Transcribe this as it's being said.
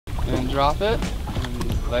and drop it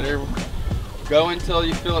and let her go until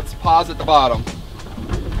you feel its paws at the bottom.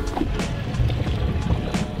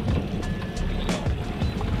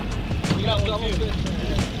 You got double fish.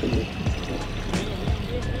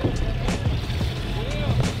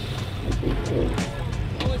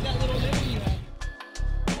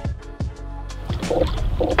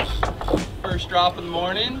 First drop of the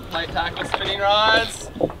morning, light tackle spinning rods,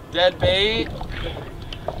 dead bait.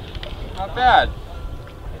 Not bad.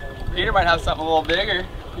 Peter might have something a little bigger.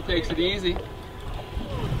 He takes it easy.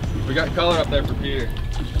 We got color up there for Peter.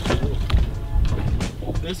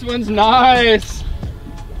 This one's nice.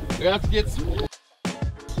 We have to get some.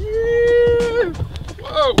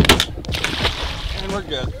 Whoa! And we're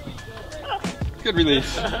good. Good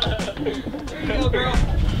release. There you go, girl.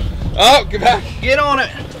 Oh, get back. Get on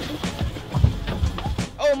it.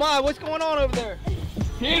 Oh my, what's going on over there?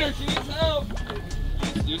 Peter, she needs help.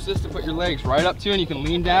 Use this to put your legs right up to, and you can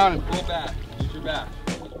lean down and pull back. Use your back.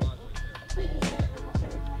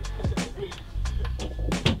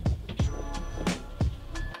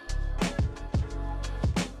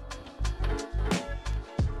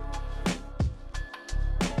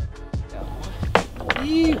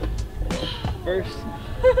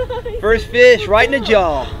 First fish right in the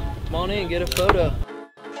jaw. Come on in, get a photo.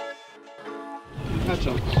 Touch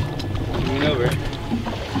them. Lean over.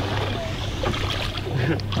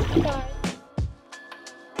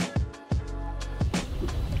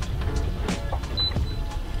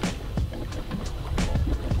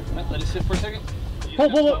 Let it sit for a second.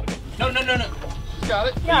 Pull. No. Got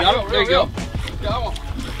it. Yeah, got it. There you go. Got one.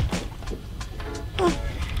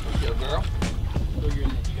 Go, girl.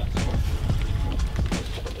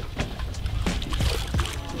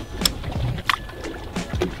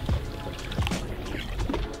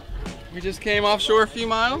 We just came offshore a few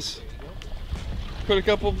miles. Put a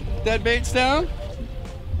couple dead baits down.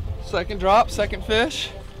 Second drop, second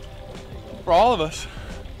fish for all of us.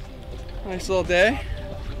 Nice little day.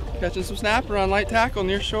 Catching some snapper on light tackle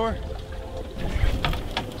near shore.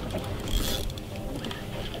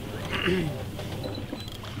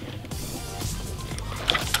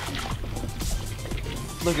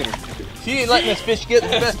 Look at her. She ain't letting this fish get the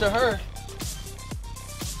best of her.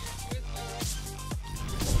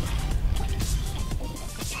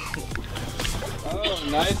 Oh,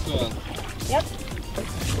 nice one. Yep.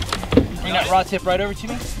 Bring that rod tip right over to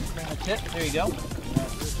me. Bring the tip. There you go.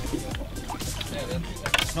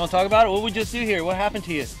 You want to talk about it? What we just do here? What happened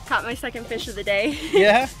to you? Caught my second fish of the day.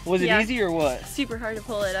 Yeah? Was it Yeah. easy or what? Super hard to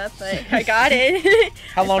pull it up, but I got it.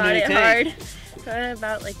 How long did it take? Hard.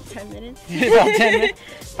 About like 10 minutes. About 10 minutes?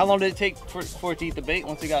 How long did it take for it to eat the bait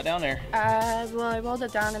once it got down there? Well, I rolled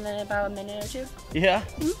it down and then about a minute or two. Yeah?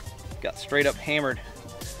 Mm-hmm. Got straight up hammered.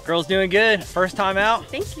 Girl's doing good. First time out.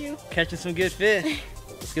 Thank you. Catching some good fish.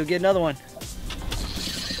 Let's go get another one.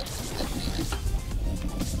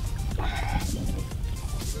 I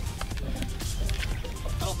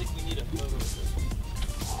don't think we need a photo of this.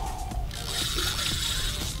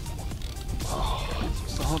 Oh,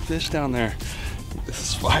 solid fish down there. This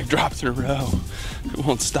is 5 drops in a row. It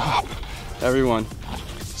won't stop. Everyone,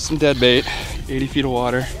 some dead bait, 80 feet of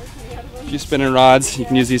water, a few spinning rods. You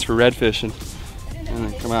can use these for red fishing. And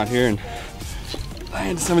then come out here and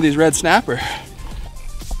land some of these red snapper.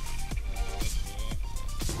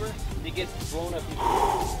 They get blown up.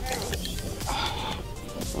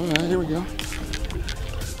 All right, here we go.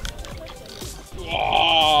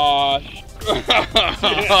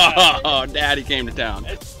 Oh, Daddy came to town.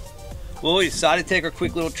 Well, we decided to take our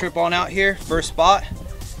quick little trip on out here. First spot,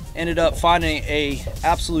 ended up finding a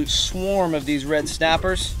absolute swarm of these red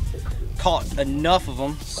snappers. Caught enough of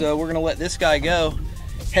them, so we're gonna let this guy go,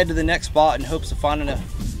 head to the next spot in hopes of finding a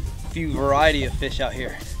few variety of fish out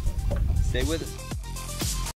here. Stay with us.